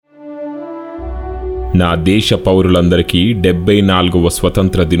నా దేశ పౌరులందరికీ 74వ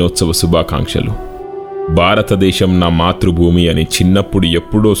స్వతంత్ర దినోత్సవ శుభాకాంక్షలు. భారతదేశం నా మాతృభూమి అని చిన్నప్పుడు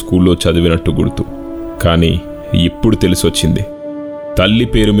ఎప్పుడో స్కూల్లో చదివినట్టు గుర్తు. కానీ ఇప్పుడు తెలిసొచ్చింది, తల్లి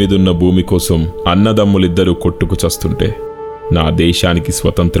పేరు మీదున్న భూమి కోసం అన్నదమ్ములిద్దరూ కొట్టుకు చస్తుంటే నా దేశానికి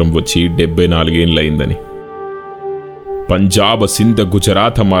స్వతంత్రం వచ్చి 74 ఏళ్ళయిందని. పంజాబ్, సింధ్,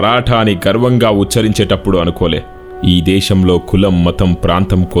 గుజరాత్, మరాఠా అని గర్వంగా ఉచ్చరించేటప్పుడు అనుకోలే, ఈ దేశంలో కులం, మతం,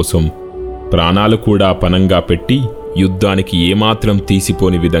 ప్రాంతం కోసం ప్రాణాలు కూడా పనంగా పెట్టి యుద్ధానికి ఏమాత్రం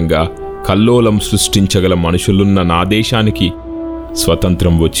తీసిపోని విధంగా కల్లోలం సృష్టించగల మనుషులున్న నా దేశానికి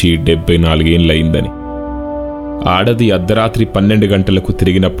స్వతంత్రం వచ్చి 74 ఏళ్ళయిందని. ఆడది అర్ధరాత్రి 12 గంటలకు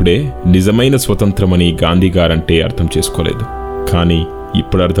తిరిగినప్పుడే నిజమైన స్వతంత్రమని గాంధీగారంటే అర్థం చేసుకోలేదు. కానీ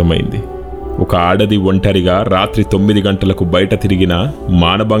ఇప్పుడు అర్థమైంది, ఒక ఆడది ఒంటరిగా రాత్రి 9 గంటలకు బయట తిరిగినా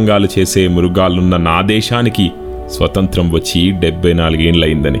మానభంగాలు చేసే మృగాలున్న నా దేశానికి స్వతంత్రం వచ్చి 74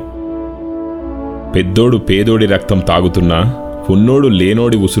 ఏళ్ళయిందని. పెద్దోడు పేదోడి రక్తం తాగుతున్నా, ఉన్నోడు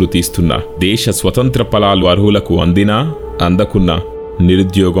లేనోడి ఉసురు తీస్తున్నా, దేశ స్వతంత్ర ఫలాలు అర్హులకు అందినా అందకున్నా,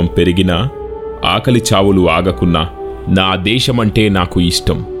 నిరుద్యోగం పెరిగినా, ఆకలి చావులు ఆగకున్నా నా దేశమంటే నాకు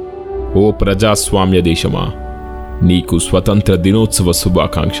ఇష్టం. ఓ ప్రజాస్వామ్య దేశమా, నీకు స్వతంత్ర దినోత్సవ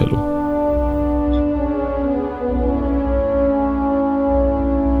శుభాకాంక్షలు.